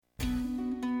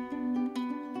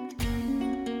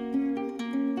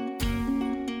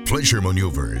Pleasure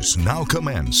maneuvers now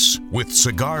commence with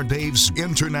Cigar Dave's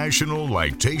International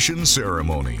Lightation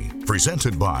Ceremony,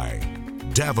 presented by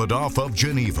Davidoff of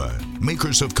Geneva,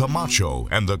 makers of Camacho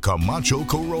and the Camacho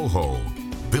Corojo.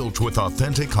 Built with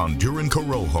authentic Honduran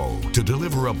Corojo to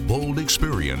deliver a bold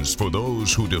experience for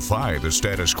those who defy the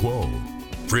status quo.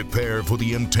 Prepare for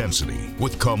the intensity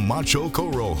with Camacho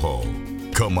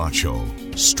Corojo. Camacho,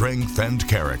 strength and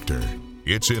character.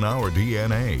 It's in our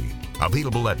DNA.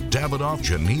 Available at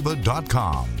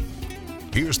DavidoffGeneva.com.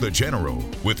 Here's the General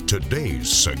with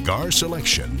today's cigar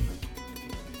selection.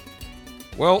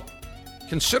 Well,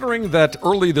 considering that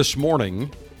early this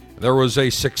morning there was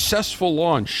a successful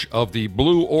launch of the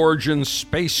Blue Origin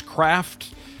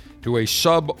spacecraft to a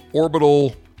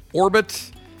suborbital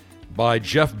orbit by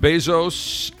Jeff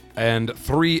Bezos and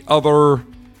 3 other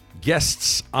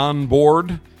guests on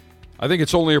board, I think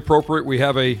it's only appropriate we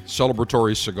have a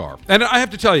celebratory cigar. And I have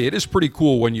to tell you, it is pretty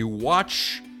cool when you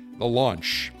watch the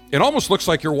launch. It almost looks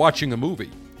like you're watching a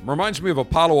movie. It reminds me of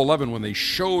Apollo 11 when they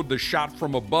showed the shot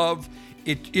from above.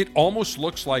 It almost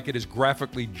looks like it is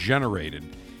graphically generated.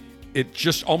 It's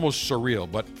just almost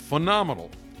surreal, but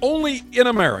phenomenal. Only in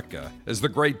America, as the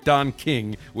great Don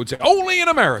King would say. Only in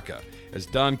America, as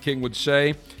Don King would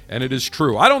say, and it is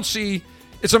true.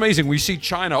 It's amazing. We see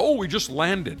China, we just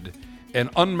landed an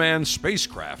unmanned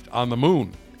spacecraft on the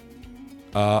moon.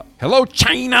 Hello,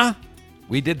 China.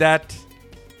 We did that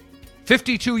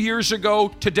 52 years ago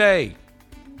today,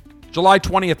 July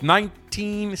 20th,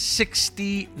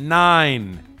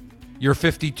 1969. You're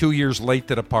 52 years late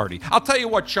to the party. I'll tell you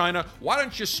what, China, why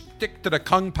don't you stick to the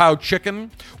Kung Pao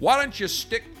chicken? Why don't you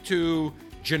stick to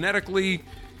genetically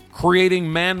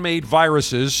creating man-made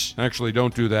viruses? Actually,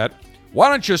 don't do that. Why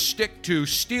don't you stick to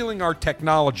stealing our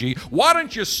technology? Why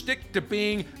don't you stick to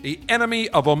being the enemy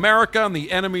of America and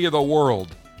the enemy of the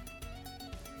world?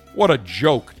 What a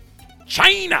joke.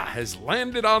 China has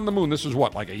landed on the moon. This was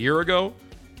what, like a year ago?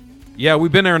 Yeah,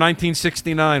 we've been there in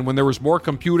 1969 when there was more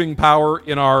computing power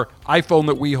in our iPhone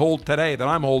that we hold today, that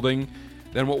I'm holding,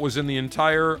 than what was in the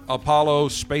entire Apollo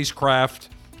spacecraft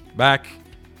back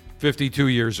 52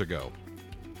 years ago.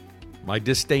 My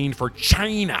disdain for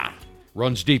China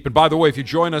runs deep. And by the way, if you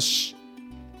join us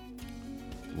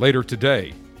later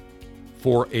today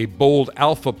for a Bold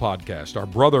Alpha podcast, our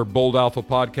brother Bold Alpha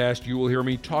podcast, you will hear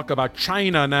me talk about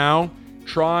China now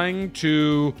trying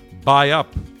to buy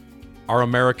up our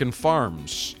American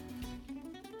farms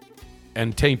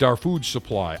and taint our food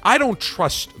supply. I don't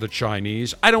trust the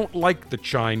Chinese. I don't like the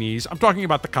Chinese. I'm talking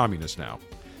about the communists now.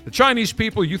 The Chinese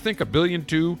people, you think 1.2 billion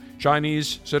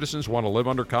Chinese citizens want to live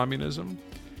under communism?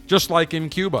 Just like in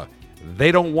Cuba.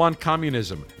 They don't want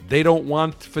communism. They don't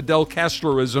want Fidel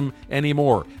Castroism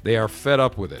anymore. They are fed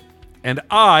up with it. And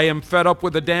I am fed up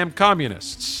with the damn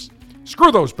communists.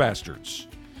 Screw those bastards.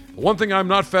 The one thing I'm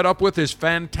not fed up with is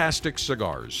fantastic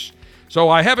cigars. So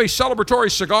I have a celebratory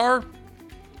cigar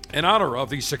in honor of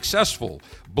the successful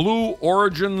Blue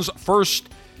Origin's first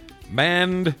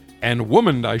manned and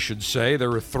woman, I should say. There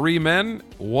are 3 men,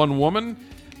 1 woman.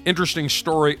 Interesting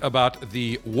story about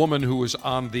the woman who was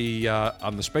on the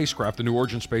spacecraft, the New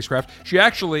Origin spacecraft. She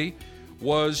actually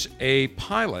was a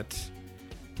pilot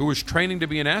who was training to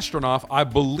be an astronaut, I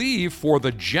believe, for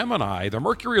the Gemini, the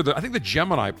Mercury, or I think the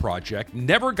Gemini project.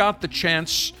 Never got the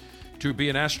chance to be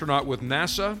an astronaut with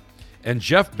NASA, and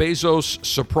Jeff Bezos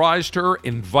surprised her,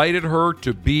 invited her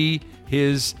to be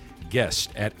his guest.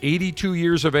 At 82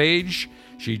 years of age,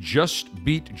 she just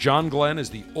beat John Glenn as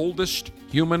the oldest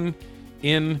human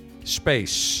in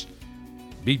space.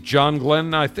 Beat John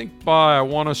Glenn, I think, by, I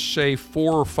want to say,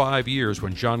 4 or 5 years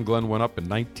when John Glenn went up in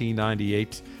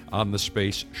 1998 on the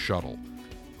space shuttle,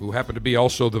 who happened to be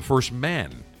also the first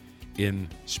man in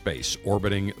space,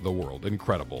 orbiting the world.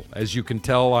 Incredible. As you can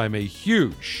tell, I'm a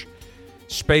huge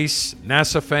space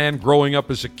NASA fan. Growing up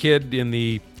as a kid in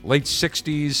the late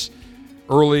 60s,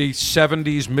 early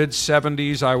 70s,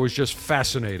 mid-70s, I was just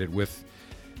fascinated with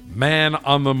man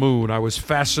on the moon. I was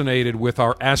fascinated with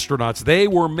our astronauts. They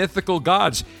were mythical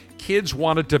gods. Kids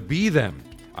wanted to be them.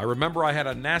 I remember I had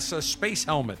a NASA space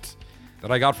helmet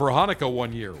that I got for Hanukkah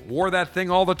one year. Wore that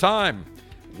thing all the time.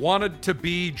 Wanted to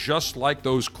be just like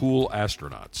those cool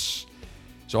astronauts.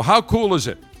 So how cool is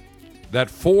it that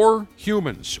 4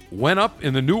 humans went up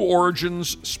in the New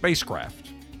Origin's spacecraft?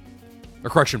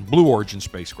 Blue Origin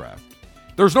spacecraft.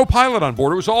 There was no pilot on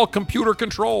board. It was all computer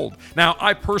controlled. Now,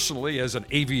 I personally, as an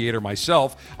aviator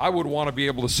myself, I would want to be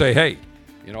able to say, hey,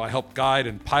 I helped guide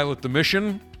and pilot the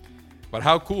mission. But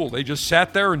how cool. They just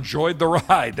sat there, enjoyed the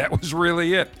ride. That was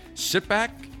really it. Sit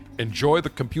back, enjoy the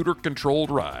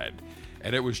computer-controlled ride.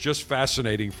 And it was just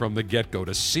fascinating from the get-go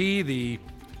to see the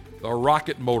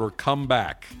rocket motor come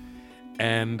back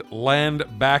and land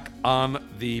back on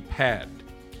the pad,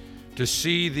 to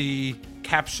see the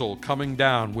capsule coming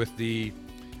down with the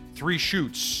 3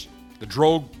 chutes, the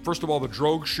drogue, first of all the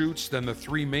drogue chutes, then the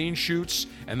 3 main chutes,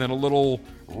 and then a little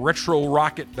retro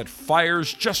rocket that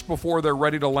fires just before they're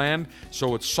ready to land,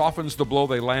 so it softens the blow.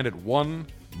 They land at 1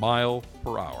 mile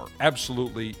per hour.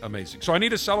 Absolutely amazing. So I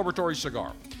need a celebratory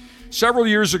cigar. Several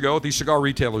years ago at the Cigar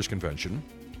Retailers Convention,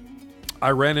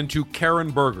 I ran into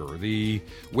Karen Berger, the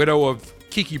widow of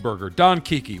Kiki Berger, Don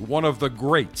Kiki, one of the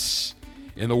greats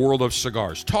in the world of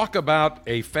cigars. Talk about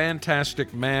a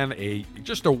fantastic man,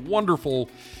 just a wonderful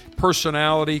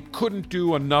personality. Couldn't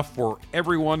do enough for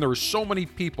everyone. There were so many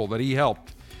people that he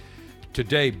helped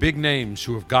today, big names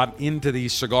who have gotten into the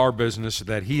cigar business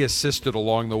that he assisted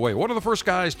along the way. One of the first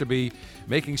guys to be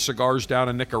making cigars down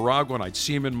in Nicaragua, and I'd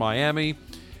see him in Miami.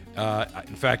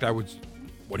 In fact,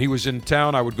 when he was in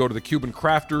town, I would go to the Cuban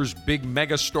Crafters, big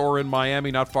mega store in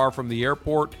Miami, not far from the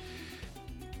airport,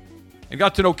 and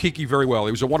got to know Kiki very well.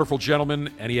 He was a wonderful gentleman,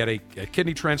 and he had a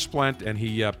kidney transplant, and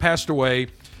he passed away.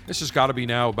 This has got to be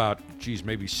now about,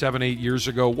 maybe 7-8 years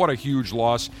ago. What a huge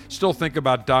loss. Still think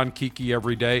about Don Kiki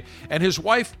every day. And his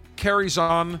wife carries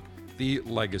on the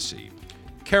legacy.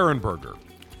 Karen Berger,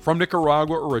 from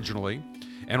Nicaragua originally.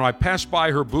 And when I passed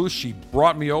by her booth, she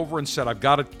brought me over and said, I've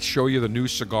got to show you the new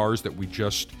cigars that we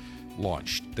just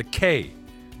launched. The K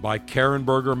by Karen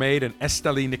Berger, made in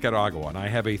Esteli, Nicaragua. And I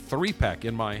have a 3-pack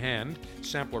in my hand,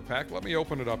 sampler pack. Let me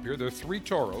open it up here. There are 3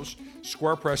 Toros,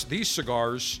 square press. These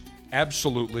cigars,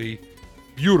 absolutely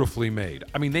beautifully made.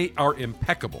 I mean, they are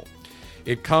impeccable.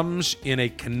 It comes in a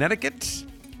Connecticut,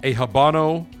 a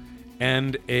Habano,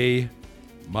 and a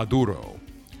Maduro.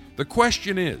 The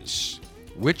question is,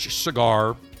 which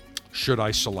cigar should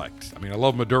I select? I mean, I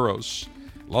love Maduros,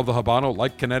 love the Habano,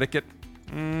 like Connecticut.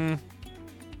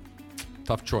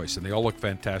 Tough choice, and they all look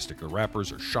fantastic. The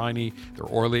wrappers are shiny, they're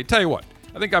oily. Tell you what,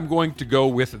 I think I'm going to go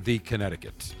with the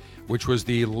Connecticut, which was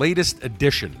the latest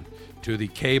addition to the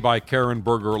K by Karen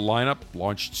Berger lineup,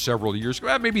 launched several years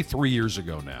ago, maybe 3 years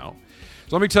ago now.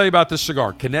 So let me tell you about this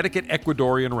cigar. Connecticut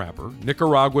Ecuadorian wrapper,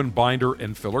 Nicaraguan binder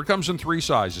and filler. It comes in 3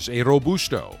 sizes. A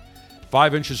Robusto,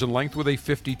 5 inches in length with a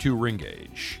 52 ring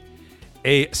gauge.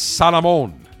 A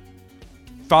Salomon,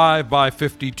 5 by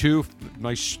 52,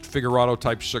 nice Figurado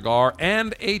type cigar.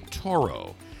 And a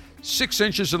Toro, 6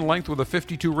 inches in length with a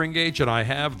 52 ring gauge, and I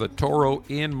have the Toro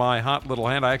in my hot little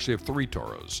hand. I actually have 3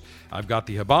 Toros. I've got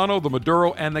the Habano, the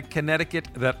Maduro, and the Connecticut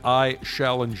that I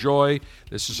shall enjoy.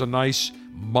 This is a nice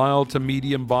mild to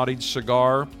medium-bodied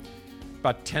cigar.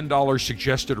 About $10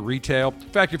 suggested retail. In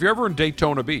fact, if you're ever in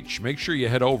Daytona Beach, make sure you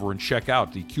head over and check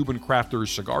out the Cuban Crafters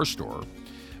Cigar Store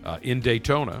in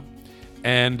Daytona.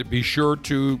 And be sure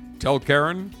to tell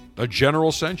Karen a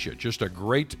general sent you. Just a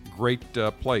great, great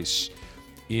place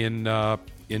in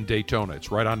Daytona.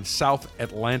 It's right on South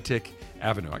Atlantic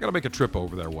Avenue. I got to make a trip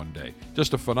over there one day.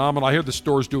 Just a phenomenal. I hear the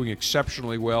store's doing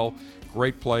exceptionally well.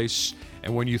 Great place.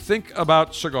 And when you think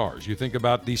about cigars, you think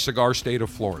about the cigar state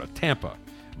of Florida, Tampa,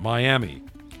 Miami,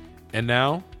 and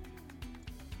now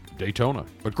Daytona.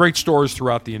 But great stores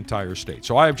throughout the entire state.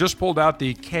 So I have just pulled out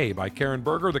the K by Karen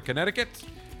Berger, the Connecticut.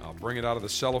 I'll bring it out of the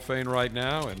cellophane right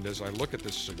now. And as I look at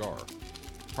this cigar,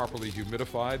 properly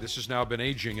humidified, this has now been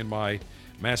aging in my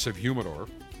massive humidor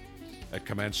at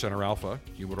Command Center Alpha,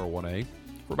 Humidor 1A,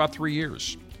 for about 3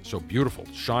 years. So beautiful,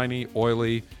 shiny,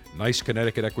 oily, nice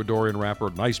Connecticut Ecuadorian wrapper,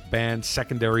 nice band,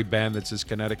 secondary band that says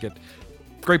Connecticut.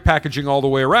 Great packaging all the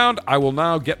way around. I will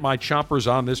now get my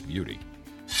chompers on this beauty.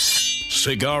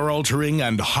 Cigar-altering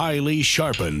and highly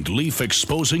sharpened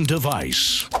leaf-exposing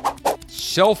device.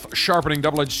 Self-sharpening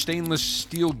double-edged stainless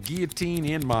steel guillotine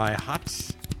in my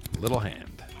hot little hand.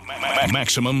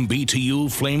 Maximum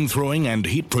BTU flame-throwing and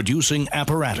heat-producing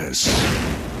apparatus.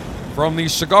 From the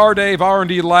Cigar Dave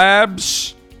R&D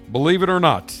Labs, believe it or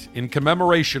not, in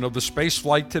commemoration of the space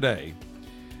flight today,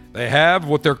 they have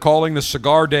what they're calling the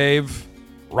Cigar Dave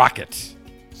Rocket.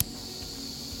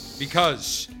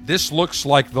 Because this looks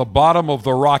like the bottom of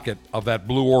the rocket of that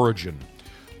Blue Origin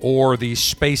or the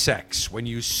SpaceX. When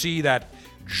you see that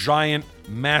giant,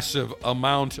 massive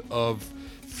amount of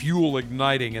fuel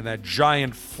igniting and that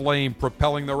giant flame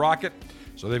propelling the rocket.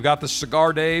 So they've got the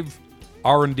Cigar Dave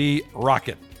R&D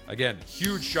Rocket. Again,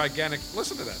 huge, gigantic,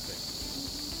 listen to that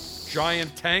thing.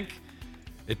 Giant tank.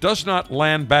 It does not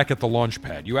land back at the launch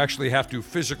pad. You actually have to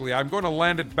physically, I'm going to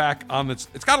land it back on it's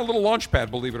got a little launch pad,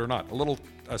 believe it or not, a little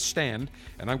stand,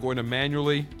 and I'm going to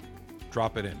manually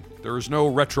drop it in. There is no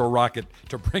retro rocket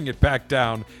to bring it back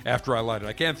down after I light it.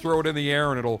 I can't throw it in the air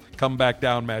and it'll come back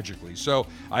down magically. So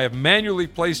I have manually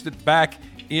placed it back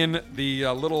in the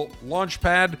little launch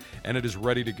pad, and it is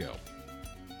ready to go.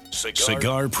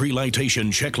 Cigar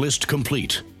pre-lightation checklist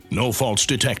complete. No faults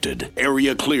detected.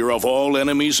 Area clear of all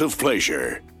enemies of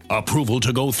pleasure. Approval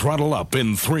to go throttle up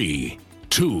in 3,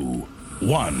 2,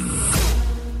 1.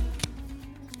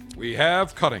 We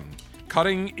have cutting.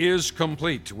 Cutting is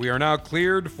complete. We are now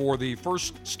cleared for the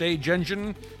first stage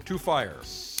engine to fire.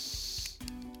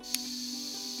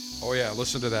 Oh yeah,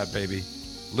 listen to that, baby.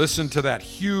 Listen to that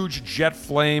huge jet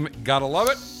flame. Gotta love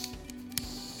it.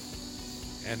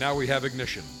 And now we have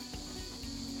ignition.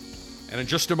 And in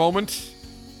just a moment,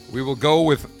 we will go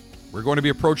with, we're going to be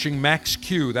approaching max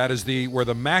Q. That is where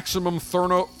the maximum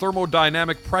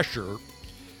thermodynamic pressure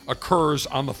occurs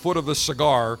on the foot of the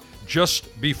cigar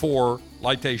just before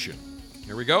lightation.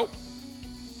 Here we go.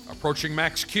 Approaching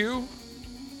max Q.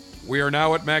 We are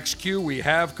now at max Q. We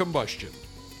have combustion.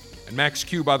 And max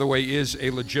Q, by the way, is a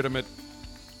legitimate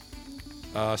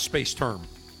space term.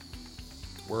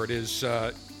 Where it is,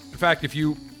 in fact, if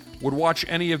you would watch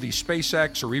any of the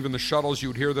SpaceX or even the shuttles, you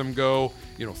would hear them go,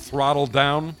 throttle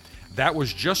down. That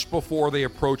was just before they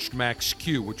approached max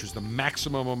Q, which is the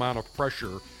maximum amount of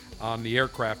pressure on the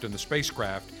aircraft and the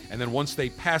spacecraft. And then once they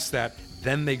pass that,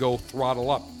 then they go throttle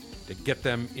up to get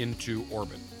them into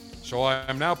orbit. So I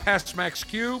am now past max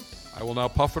Q. I will now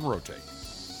puff and rotate.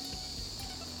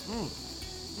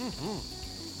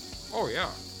 Oh, yeah.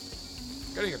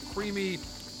 Getting a creamy,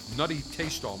 nutty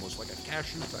taste almost, like a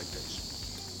cashew type taste.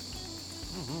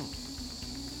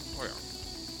 Oh, yeah.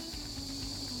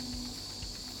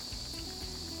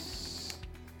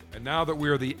 And now that we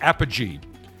are the apogee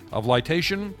of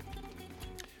lightation,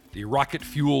 the rocket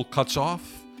fuel cuts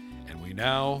off, and we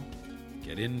now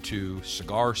get into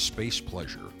cigar space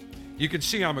pleasure. You can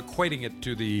see I'm equating it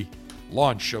to the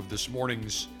launch of this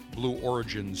morning's Blue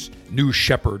Origin's New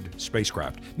Shepard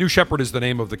spacecraft. New Shepard is the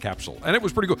name of the capsule, and it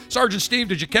was pretty cool. Sergeant Steve,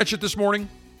 did you catch it this morning?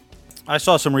 I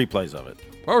saw some replays of it.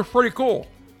 That was pretty cool.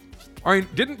 I mean,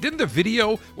 didn't the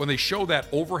video, when they show that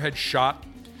overhead shot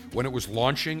when it was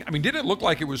launching, I mean, didn't it look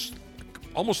like it was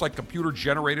almost like computer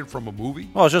generated from a movie?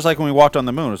 Well, it's just like when we walked on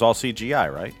the moon. It was all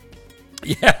CGI, right?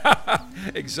 Yeah,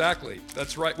 exactly.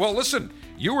 That's right. Well, listen,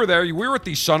 you were there. We were at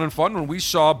the Sun and Fun when we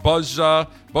saw Buzz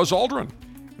Aldrin.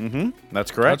 Mm-hmm. That's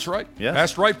correct. That's right. Yes.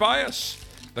 Passed right by us.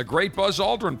 The great Buzz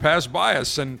Aldrin passed by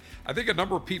us, and I think a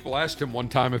number of people asked him one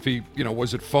time if he,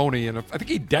 was it phony, and I think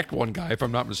he decked one guy, if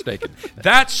I'm not mistaken.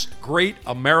 That's great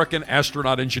American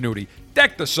astronaut ingenuity.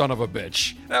 Deck the son of a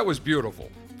bitch. That was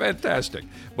beautiful. Fantastic.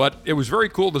 But it was very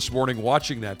cool this morning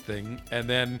watching that thing, and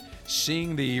then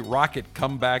seeing the rocket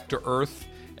come back to Earth,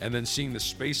 and then seeing the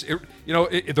space.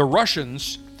 The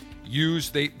Russians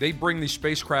they bring the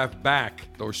spacecraft back,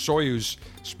 those Soyuz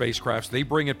spacecrafts, they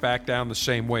bring it back down the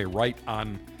same way, right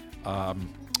on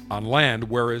land,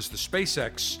 whereas the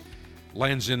SpaceX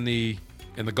lands in the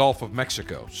Gulf of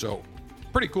Mexico. So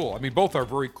pretty cool. I mean, both are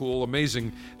very cool,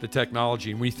 amazing, the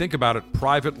technology. And when you think about it,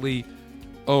 privately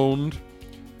owned,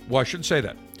 well, I shouldn't say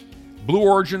that. Blue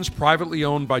Origin's privately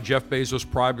owned by Jeff Bezos,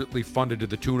 privately funded to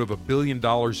the tune of $1 billion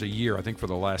a year, I think, for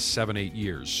the last 7-8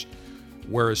 years.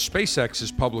 Whereas SpaceX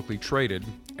is publicly traded,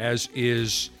 as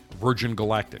is Virgin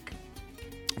Galactic.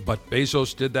 But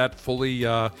Bezos did that fully,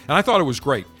 and I thought it was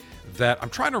great.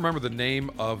 I'm trying to remember the name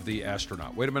of the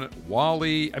astronaut. Wait a minute.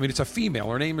 Wally, it's a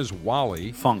female. Her name is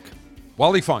Wally. Funk.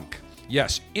 Wally Funk.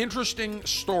 Yes. Interesting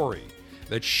story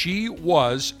that she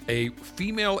was a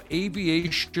female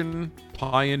aviation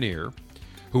pioneer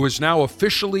who has now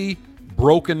officially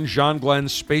broken John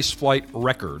Glenn's spaceflight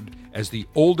record as the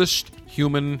oldest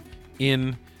human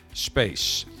in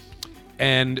space.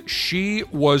 And she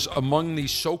was among the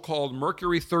so-called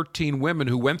Mercury 13 women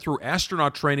who went through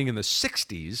astronaut training in the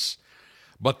 60s,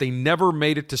 but they never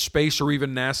made it to space or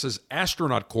even NASA's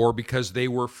astronaut corps because they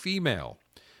were female.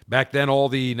 Back then, all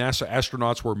the NASA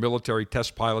astronauts were military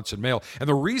test pilots and male. And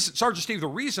the reason, Sergeant Steve, I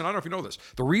don't know if you know this,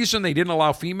 the reason they didn't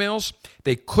allow females,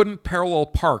 they couldn't parallel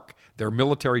park their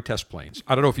military test planes.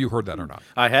 I don't know if you heard that or not.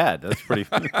 I had. That's pretty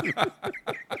funny.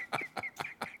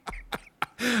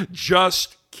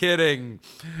 Just kidding.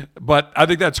 But I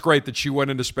think that's great that she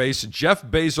went into space. Jeff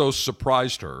Bezos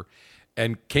surprised her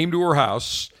and came to her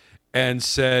house and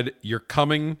said, "You're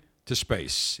coming to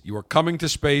space. You are coming to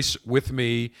space with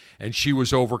me," and she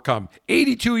was overcome.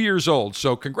 82 years old.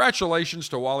 So congratulations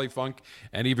to Wally Funk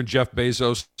and even Jeff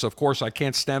Bezos. Of course, I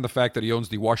can't stand the fact that he owns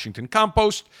the Washington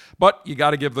Compost, but you got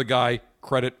to give the guy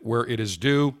credit where it is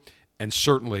due, and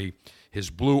certainly his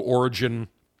Blue Origin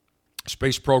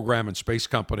space program and space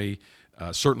company,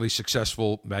 certainly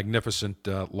successful, magnificent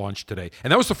launch today.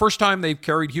 And that was the first time they've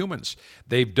carried humans.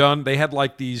 They had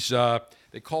like these,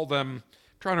 they call them,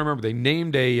 I'm trying to remember, they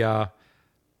named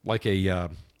what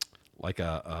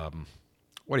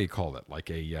what do you call it? Like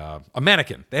a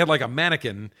mannequin. They had like a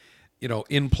mannequin,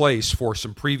 in place for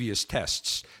some previous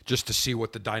tests just to see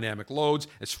what the dynamic loads.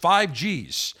 It's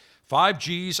 5Gs.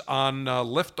 5Gs on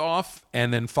liftoff,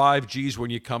 and then 5Gs when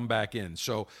you come back in.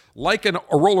 So like a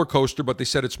roller coaster, but they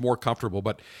said it's more comfortable.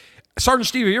 But Sergeant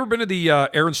Steve, have you ever been to the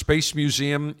Air and Space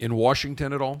Museum in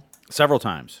Washington at all? Several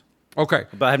times. Okay.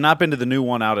 But I have not been to the new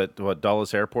one out at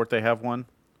Dulles Airport. They have one.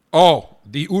 Oh,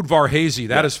 the Udvar Hazy.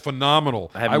 That is phenomenal.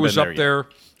 I was up there.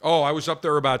 Oh, I was up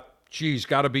there about,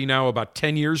 got to be now about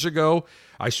 10 years ago.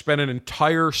 I spent an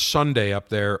entire Sunday up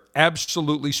there.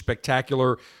 Absolutely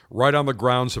spectacular, right on the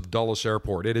grounds of Dulles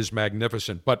Airport. It is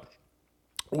magnificent. But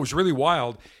what was really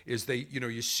wild is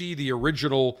you see the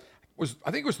original,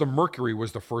 I think it was the Mercury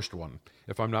was the first one,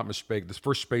 if I'm not mistaken, the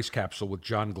first space capsule with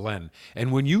John Glenn.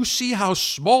 And when you see how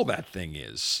small that thing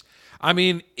is, I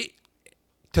mean,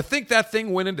 to think that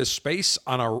thing went into space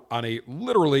on a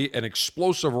literally an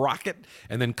explosive rocket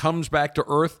and then comes back to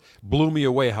Earth blew me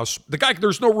away.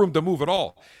 There's no room to move at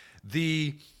all.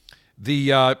 The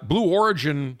Blue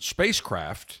Origin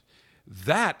spacecraft,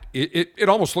 that it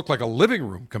almost looked like a living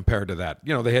room compared to that.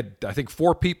 They had, I think,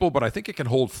 4 people, but I think it can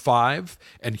hold 5,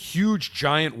 and huge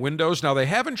giant windows. Now, they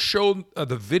haven't shown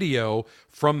the video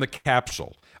from the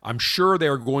capsule. I'm sure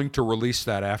they're going to release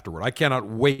that afterward. I cannot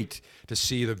wait to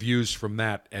see the views from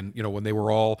that. And, when they were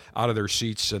all out of their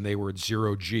seats and they were at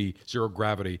zero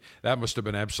gravity, that must have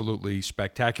been absolutely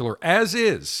spectacular, as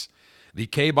is the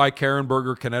K by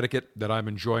Karenberger, Connecticut, that I'm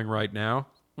enjoying right now.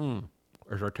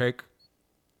 As I take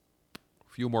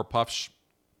a few more puffs.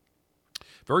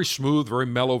 Very smooth, very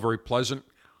mellow, very pleasant.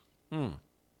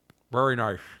 Very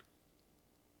nice.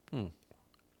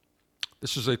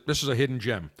 This is a hidden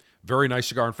gem. Very nice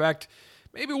cigar. In fact,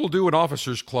 maybe we'll do an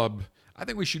officers club. I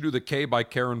think we should do the K by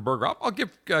Karen Berger. I'll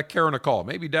give Karen a call.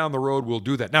 Maybe down the road we'll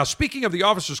do that. Now, speaking of the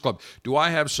officers club, do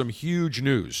I have some huge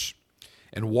news?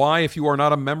 And why, if you are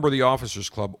not a member of the officers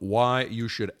club, why you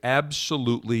should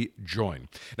absolutely join.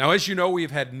 Now, as you know,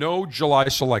 we've had no July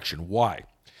selection. Why?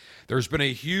 There's been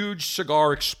a huge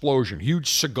cigar explosion, huge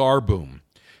cigar boom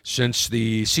since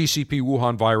the CCP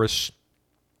Wuhan virus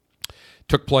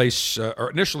took place, or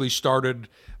initially started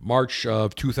March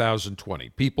of 2020.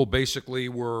 People basically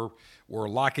were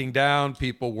locking down.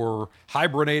 People were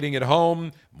hibernating at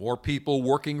home. More people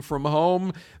working from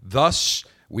home. Thus,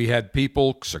 we had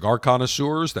people, cigar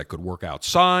connoisseurs, that could work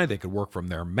outside. They could work from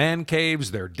their man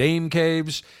caves, their dame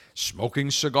caves,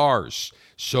 smoking cigars.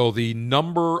 So the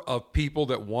number of people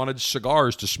that wanted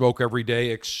cigars to smoke every day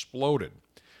exploded.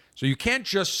 So you can't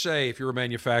just say, if you're a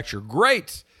manufacturer,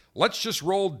 great, let's just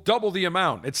roll double the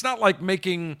amount. It's not like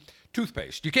making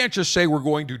toothpaste. You can't just say we're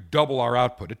going to double our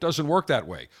output. It doesn't work that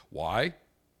way. Why?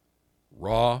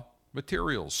 Raw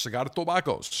materials, cigar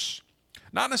tobaccos.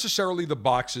 Not necessarily the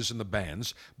boxes and the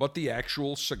bands, but the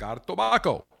actual cigar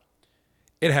tobacco.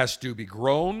 It has to be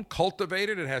grown,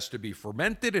 cultivated, it has to be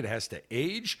fermented, it has to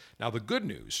age. Now, the good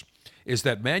news is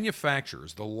that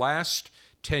manufacturers, the last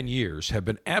 10 years, have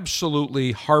been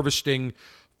absolutely harvesting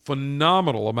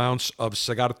phenomenal amounts of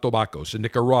cigar tobaccos in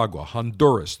Nicaragua,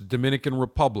 Honduras, the Dominican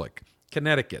Republic,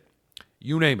 Connecticut,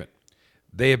 you name it.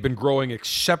 They have been growing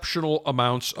exceptional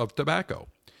amounts of tobacco.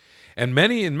 And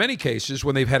in many cases,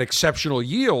 when they've had exceptional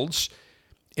yields,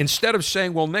 instead of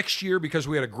saying, well, next year, because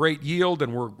we had a great yield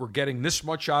and we're getting this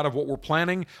much out of what we're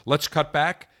planning, let's cut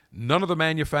back, none of the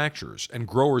manufacturers and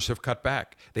growers have cut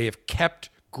back. They have kept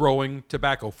growing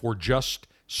tobacco for just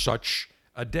such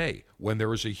a day when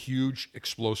there is a huge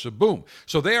explosive boom.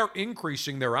 So they are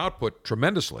increasing their output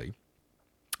tremendously.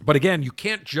 But again, you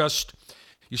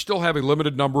still have a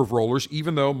limited number of rollers,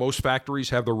 even though most factories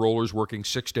have the rollers working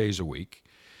 6 days a week.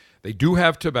 They do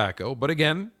have tobacco, but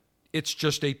again, it's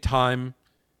just a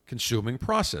time-consuming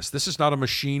process. This is not a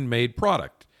machine-made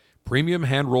product. Premium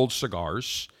hand-rolled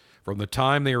cigars, from the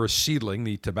time they are a seedling,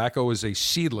 the tobacco is a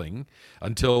seedling,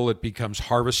 until it becomes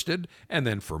harvested and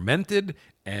then fermented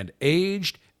and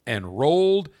aged and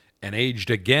rolled and aged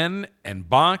again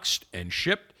and boxed and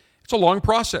shipped. It's a long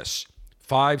process.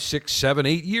 5, 6, 7,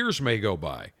 8 years may go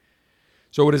by.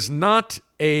 So it is not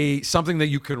something that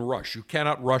you can rush. You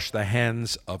cannot rush the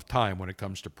hands of time when it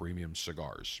comes to premium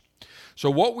cigars. So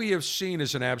what we have seen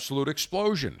is an absolute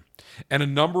explosion. And a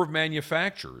number of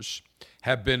manufacturers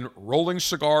have been rolling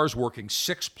cigars, working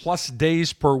 6+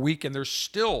 days per week, and they're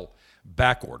still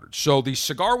back-ordered. So the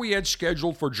cigar we had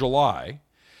scheduled for July,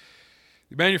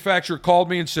 the manufacturer called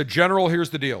me and said, General,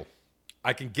 here's the deal.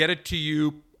 I can get it to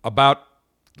you about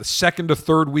the 2nd to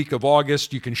 3rd week of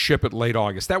August. You can ship it late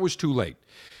August. That was too late.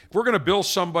 If we're going to bill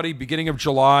somebody beginning of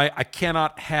July, I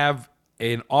cannot have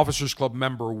an Officers Club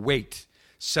member wait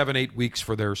 7-8 weeks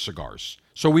for their cigars.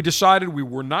 So we decided we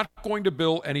were not going to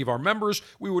bill any of our members.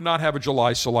 We would not have a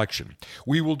July selection.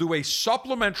 We will do a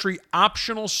supplementary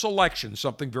optional selection,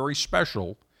 something very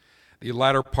special, the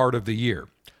latter part of the year.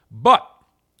 But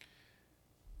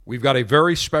we've got a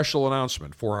very special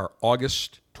announcement for our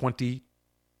August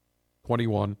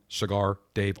 2021 Cigar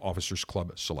Dave Officers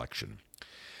Club selection.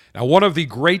 Now, one of the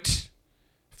great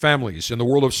families in the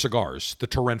world of cigars, the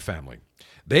Torrent family,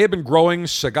 they have been growing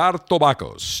cigar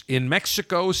tobaccos in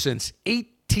Mexico since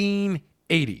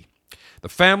 1880. The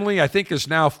family, I think, is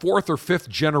now fourth or fifth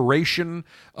generation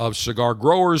of cigar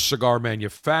growers, cigar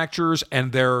manufacturers,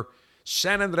 and their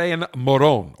San Andrean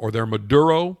Moron, or their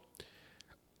Maduro,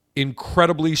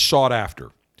 incredibly sought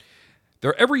after.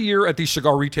 They're every year at the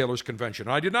Cigar Retailers Convention.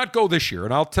 I did not go this year,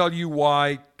 and I'll tell you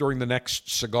why during the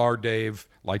next Cigar Dave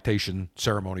Lightation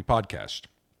Ceremony podcast.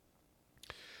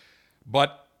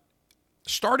 But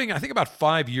starting, I think, about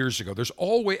 5 years ago,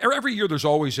 every year there's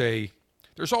always a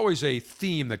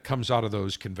theme that comes out of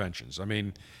those conventions. I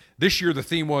mean, this year the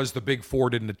theme was the Big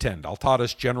Four didn't attend: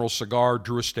 Altadis, General Cigar,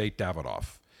 Drew Estate,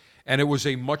 Davidoff. And it was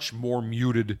a much more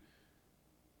muted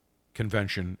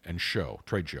convention and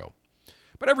trade show.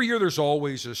 But every year there's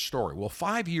always a story. Well,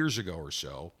 5 years ago or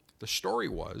so, the story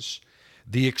was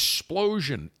the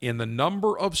explosion in the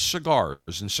number of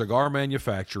cigars and cigar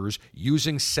manufacturers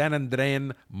using San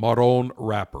Andrean Moron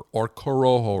wrapper or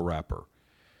Corojo wrapper.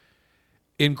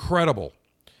 Incredible.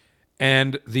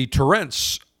 And the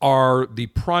Torrents are the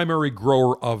primary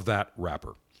grower of that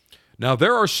wrapper. Now,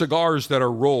 there are cigars that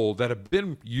are rolled that have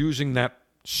been using that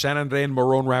San Andrean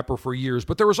Moron wrapper for years,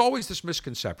 but there was always this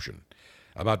misconception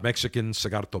about Mexican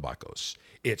cigar tobaccos.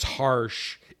 It's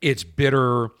harsh, it's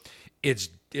bitter, it's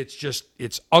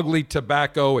ugly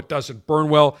tobacco, it doesn't burn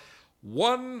well.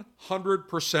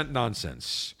 100%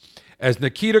 nonsense. As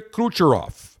Nikita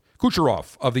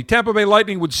Kucherov of the Tampa Bay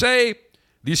Lightning would say,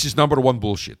 this is number one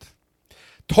bullshit.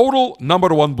 Total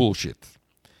number one bullshit.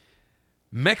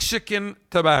 Mexican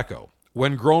tobacco,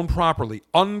 when grown properly,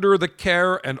 under the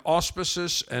care and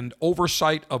auspices and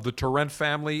oversight of the Torrent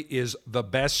family, is the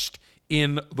best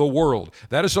in the world.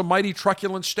 That is a mighty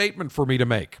truculent statement for me to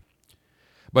make.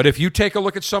 But if you take a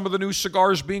look at some of the new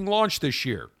cigars being launched this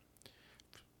year,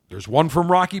 there's one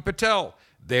from Rocky Patel.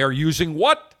 They are using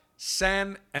what?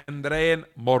 San Andrean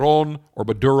Moron or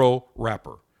Maduro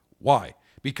wrapper. Why?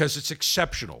 Because it's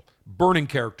exceptional. Burning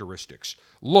characteristics,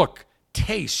 look,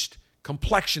 taste,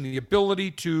 complexion, the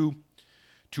ability to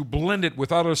blend it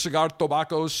with other cigar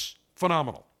tobaccos,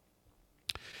 phenomenal.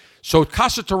 So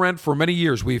Casa Torrent, for many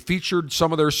years, we've featured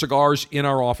some of their cigars in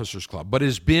our Officers Club, but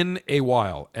it's been a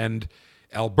while. And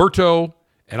Alberto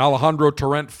and Alejandro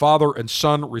Torrent, father and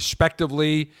son,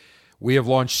 respectively, we have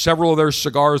launched several of their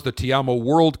cigars, the Te Amo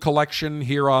World Collection,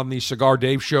 here on the Cigar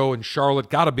Dave Show in Charlotte,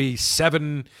 got to be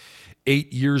 7-8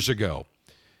 years ago.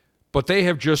 But they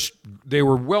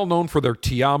were well known for their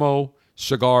Te Amo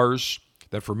cigars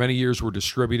that for many years were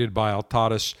distributed by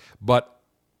Altadis, but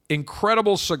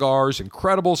incredible cigars,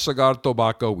 incredible cigar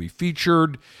tobacco. We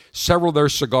featured several of their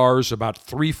cigars about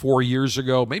 3-4 years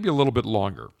ago, maybe a little bit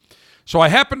longer. So I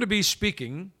happened to be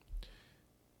speaking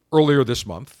earlier this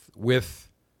month with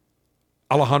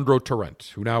Alejandro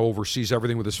Torrent, who now oversees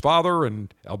everything with his father,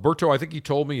 and Alberto, I think he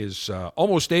told me, is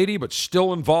almost 80, but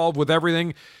still involved with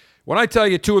everything. When I tell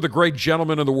you two of the great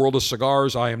gentlemen in the world of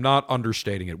cigars, I am not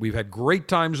understating it. We've had great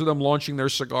times with them launching their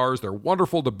cigars. They're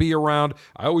wonderful to be around.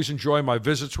 I always enjoy my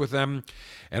visits with them.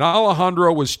 And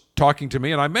Alejandro was talking to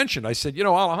me, and I said,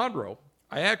 Alejandro,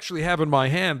 I actually have in my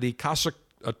hand the Casa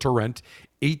Torrent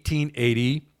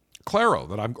 1880 Colorado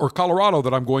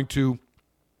that I'm going to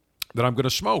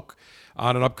smoke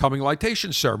on an upcoming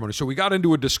lightation ceremony. So we got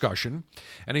into a discussion,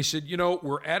 and he said,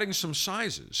 we're adding some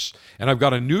sizes, and I've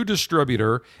got a new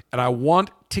distributor, and I want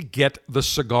to get the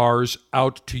cigars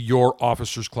out to your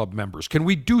Officers Club members. Can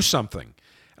we do something?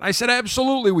 And I said,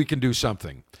 absolutely, we can do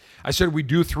something. I said, we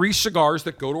do 3 cigars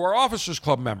that go to our Officers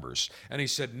Club members. And he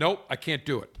said, nope, I can't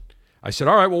do it. I said,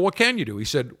 all right, well, what can you do? He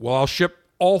said, well, I'll ship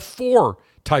all 4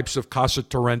 types of Casa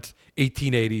Torrent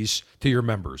 1880s to your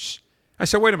members. I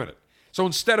said, wait a minute. So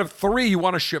instead of 3, you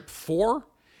want to ship 4?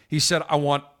 He said, I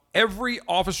want every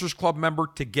Officers Club member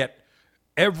to get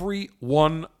every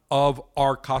one of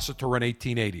our Casa Torrent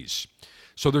 1880s.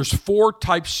 So there's 4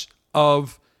 types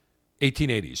of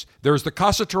 1880s. There's the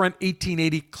Casa Torrent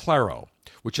 1880 Claro,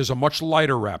 which is a much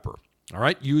lighter wrapper. All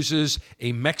right, uses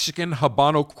a Mexican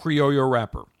Habano Criollo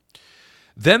wrapper.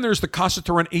 Then there's the Casa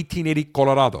Torrent 1880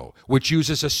 Colorado, which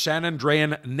uses a San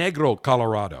Andrean Negro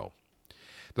Colorado.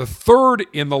 The third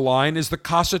in the line is the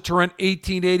Casa Torrent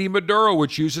 1880 Maduro,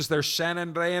 which uses their San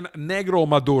Andrean Negro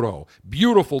Maduro.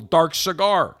 Beautiful dark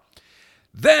cigar.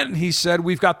 Then he said,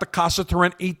 we've got the Casa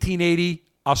Torrent 1880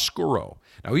 Oscuro.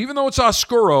 Now, even though it's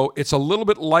Oscuro, it's a little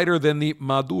bit lighter than the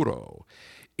Maduro.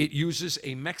 It uses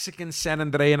a Mexican San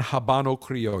Andrean Habano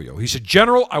Criollo. He said,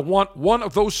 General, I want one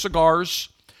of those cigars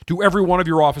to every one of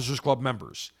your Officers Club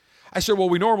members. I said, well,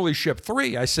 we normally ship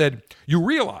 3. I said, you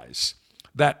realize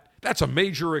that that's a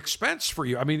major expense for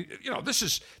you. I mean, this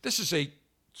is a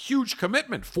huge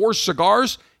commitment. 4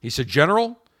 cigars. He said,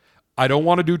 General, I don't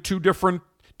want to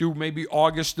do maybe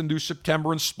August and do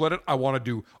September and split it. I want to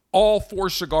do all 4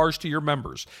 cigars to your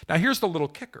members. Now, here's the little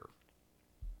kicker.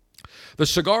 The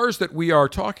cigars that we are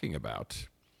talking about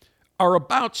are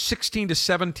about $16 to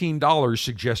 $17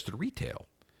 suggested retail.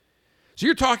 So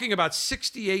you're talking about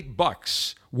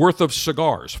 $68 worth of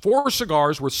cigars. 4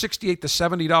 cigars worth $68 to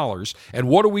 $70. And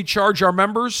what do we charge our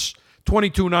members?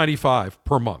 $22.95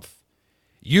 per month.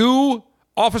 You,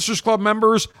 Officers Club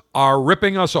members, are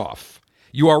ripping us off.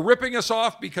 You are ripping us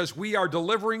off because we are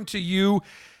delivering to you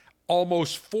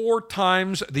almost 4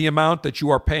 times the amount that you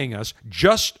are paying us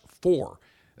just for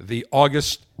the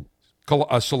August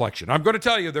selection. I'm going to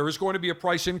tell you there is going to be a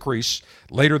price increase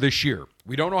later this year.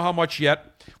 We don't know how much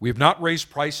yet. We have not raised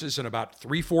prices in about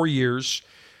 3-4 years.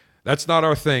 That's not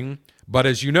our thing. But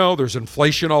as you know, there's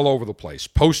inflation all over the place.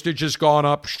 Postage has gone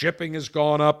up. Shipping has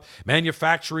gone up.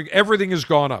 Manufacturing, everything has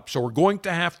gone up. So we're going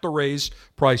to have to raise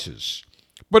prices.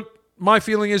 But my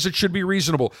feeling is it should be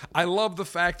reasonable. I love the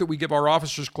fact that we give our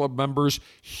Officers Club members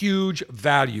huge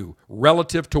value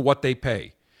relative to what they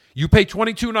pay. You pay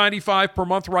 $22.95 per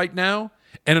month right now,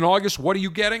 and in August, what are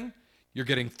you getting? You're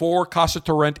getting 4 Casa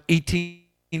Torrent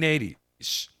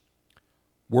 1880s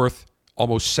worth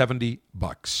almost $70.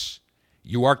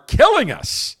 You are killing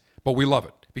us, but we love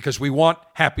it because we want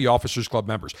happy Officers Club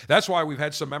members. That's why we've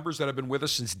had some members that have been with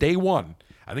us since day one,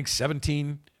 I think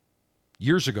 17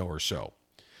 years ago or so.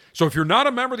 So if you're not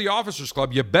a member of the Officers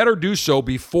Club, you better do so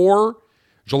before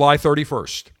July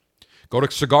 31st. Go to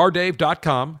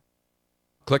CigarDave.com.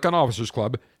 Click on Officers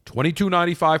Club.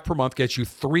 $22.95 per month gets you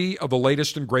 3 of the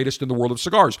latest and greatest in the world of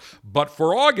cigars. But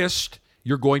for August,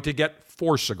 you're going to get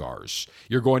 4 cigars.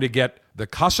 You're going to get the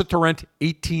Casa Torrent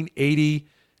 1880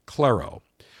 Claro,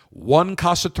 1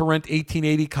 Casa Torrent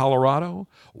 1880 Colorado,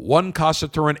 1 Casa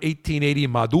Torrent 1880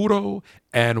 Maduro,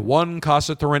 and 1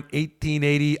 Casa Torrent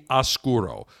 1880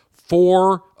 Oscuro.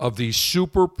 4 of these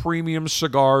super premium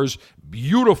cigars,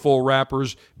 beautiful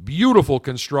wrappers, beautiful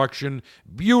construction,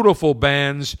 beautiful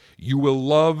bands. You will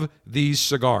love these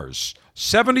cigars.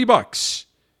 $70,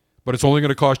 but it's only going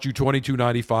to cost you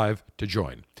 $22.95 to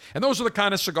join. And those are the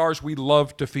kind of cigars we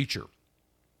love to feature.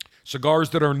 Cigars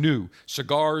that are new,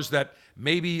 cigars that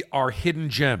maybe are hidden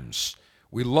gems.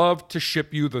 We love to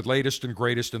ship you the latest and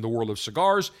greatest in the world of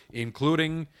cigars,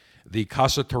 including the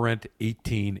Casa Torrent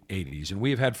 1880s. And we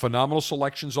have had phenomenal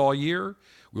selections all year.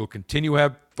 We'll continue to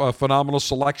have phenomenal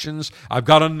selections. I've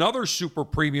got another super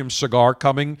premium cigar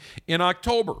coming in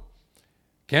October.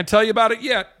 Can't tell you about it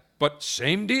yet, but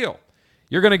same deal.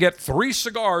 You're going to get 3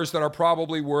 cigars that are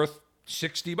probably worth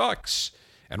 $60.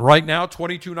 And right now,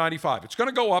 $22.95. It's going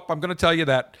to go up, I'm going to tell you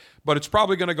that, but it's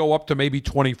probably going to go up to maybe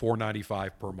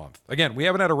 $24.95 per month. Again, we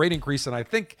haven't had a rate increase in, I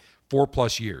think,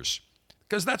 4+ years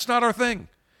because that's not our thing.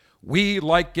 We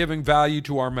like giving value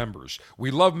to our members. We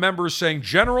love members saying,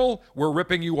 General, we're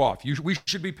ripping you off. We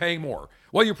should be paying more.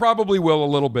 Well, you probably will a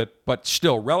little bit, but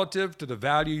still, relative to the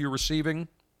value you're receiving,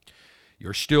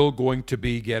 you're still going to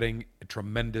be getting a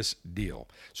tremendous deal.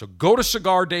 So go to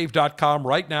CigarDave.com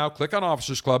right now. Click on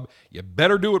Officers Club. You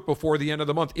better do it before the end of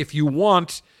the month if you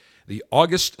want the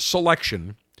August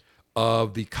selection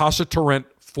of the Casa Torrent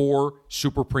 4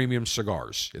 super premium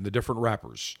cigars in the different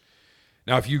wrappers.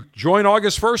 Now, if you join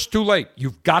August 1st, too late.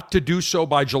 You've got to do so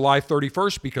by July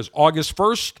 31st because August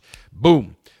 1st,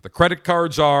 boom, the credit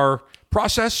cards are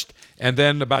processed, and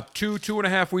then about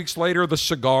 2.5 weeks later, the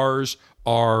cigars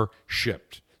are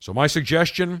shipped. So my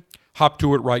suggestion, hop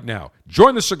to it right now.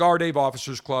 Join the Cigar Dave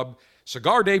Officers Club,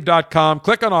 CigarDave.com.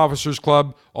 Click on Officers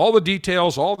Club. All the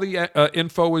details, all the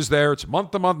info is there. It's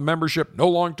month-to-month membership, no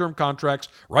long-term contracts.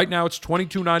 Right now, it's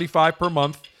 $22.95 per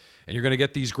month. And you're going to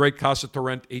get these great Casa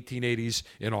Torrent 1880s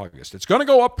in August. It's going to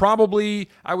go up probably,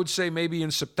 I would say, maybe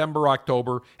in September,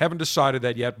 October. Haven't decided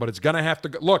that yet, but it's going to have to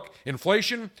go. Look,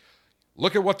 inflation,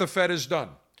 look at what the Fed has done.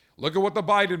 Look at what the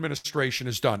Biden administration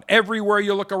has done. Everywhere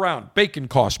you look around, bacon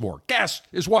costs more. Gas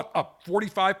is what? Up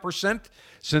 45%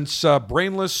 since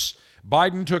brainless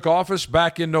Biden took office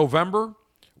back in November.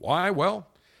 Why? Well,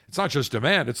 it's not just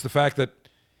demand. It's the fact that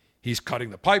he's cutting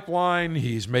the pipeline.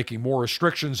 He's making more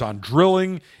restrictions on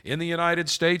drilling in the United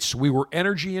States. We were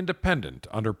energy independent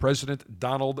under President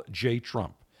Donald J.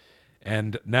 Trump.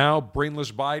 And now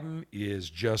brainless Biden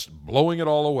is just blowing it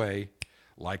all away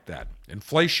like that.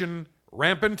 Inflation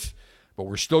rampant, but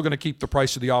we're still going to keep the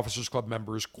price of the Officers Club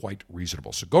members quite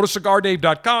reasonable. So go to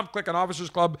CigarDave.com, click on Officers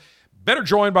Club. Better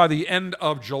join by the end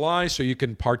of July so you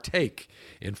can partake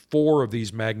in 4 of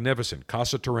these magnificent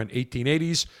Casa Turin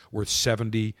 1880s worth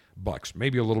 $70.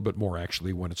 Maybe a little bit more,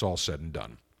 actually, when it's all said and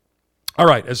done. All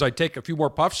right, as I take a few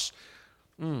more puffs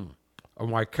of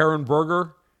my Karen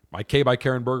Berger, my K by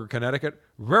Karen Berger, Connecticut.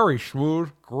 Very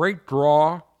smooth, great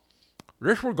draw.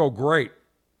 This would go great.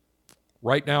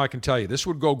 Right now, I can tell you, this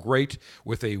would go great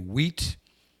with a wheat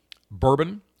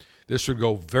bourbon. This would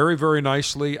go very, very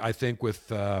nicely, I think,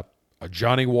 with a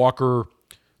Johnny Walker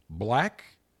Black,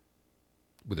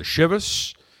 with a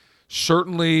Chivas.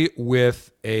 Certainly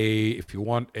with if you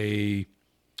want a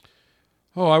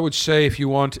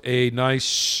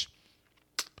nice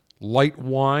light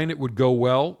wine, it would go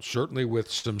well. Certainly with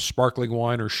some sparkling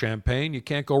wine or champagne, you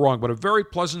can't go wrong. But a very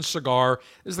pleasant cigar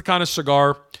is the kind of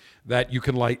cigar that you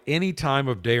can light any time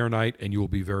of day or night and you will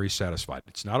be very satisfied.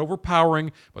 It's not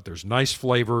overpowering, but there's nice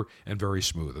flavor and very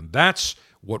smooth. And that's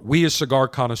what we as cigar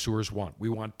connoisseurs want. We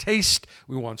want taste.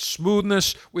 We want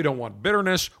smoothness. We don't want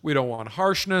bitterness. We don't want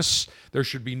harshness. There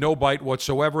should be no bite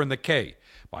whatsoever. And the K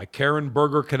by Karen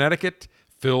Berger, Connecticut,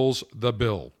 fills the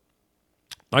bill.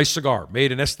 Nice cigar,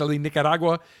 made in Esteli,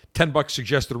 Nicaragua. $10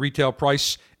 suggested retail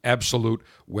price. Absolute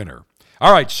winner.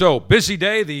 All right, so busy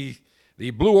day. The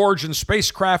Blue Origin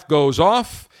spacecraft goes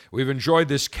off. We've enjoyed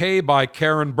this K by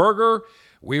Karen Berger.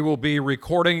 We will be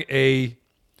recording a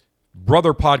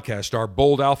brother podcast, our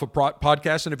Bold Alpha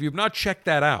podcast. And if you've not checked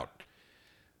that out,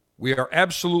 we are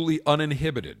absolutely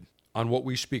uninhibited on what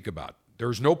we speak about.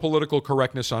 There's no political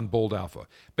correctness on Bold Alpha.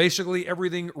 Basically,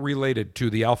 everything related to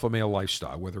the alpha male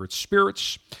lifestyle, whether it's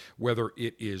spirits, whether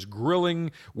it is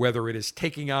grilling, whether it is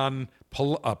taking on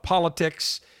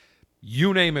politics,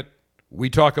 you name it, we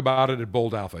talk about it at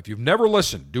Bold Alpha. If you've never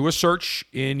listened, do a search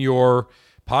in your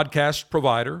podcast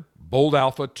provider, Bold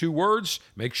Alpha, 2 words.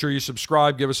 Make sure you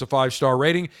subscribe, give us a 5-star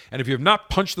rating. And if you have not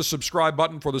punched the subscribe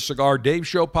button for the Cigar Dave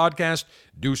Show podcast,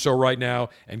 do so right now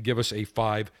and give us a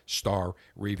 5-star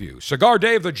review. Cigar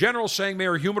Dave, the general, saying, may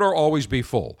our humidor always be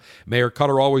full. May our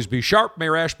cutter always be sharp. May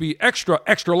our ash be extra,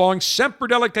 extra long. Semper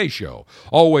Delectatio.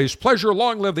 Always pleasure.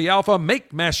 Long live the Alpha.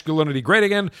 Make masculinity great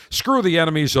again. Screw the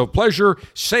enemies of pleasure.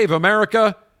 Save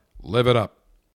America. Live it up.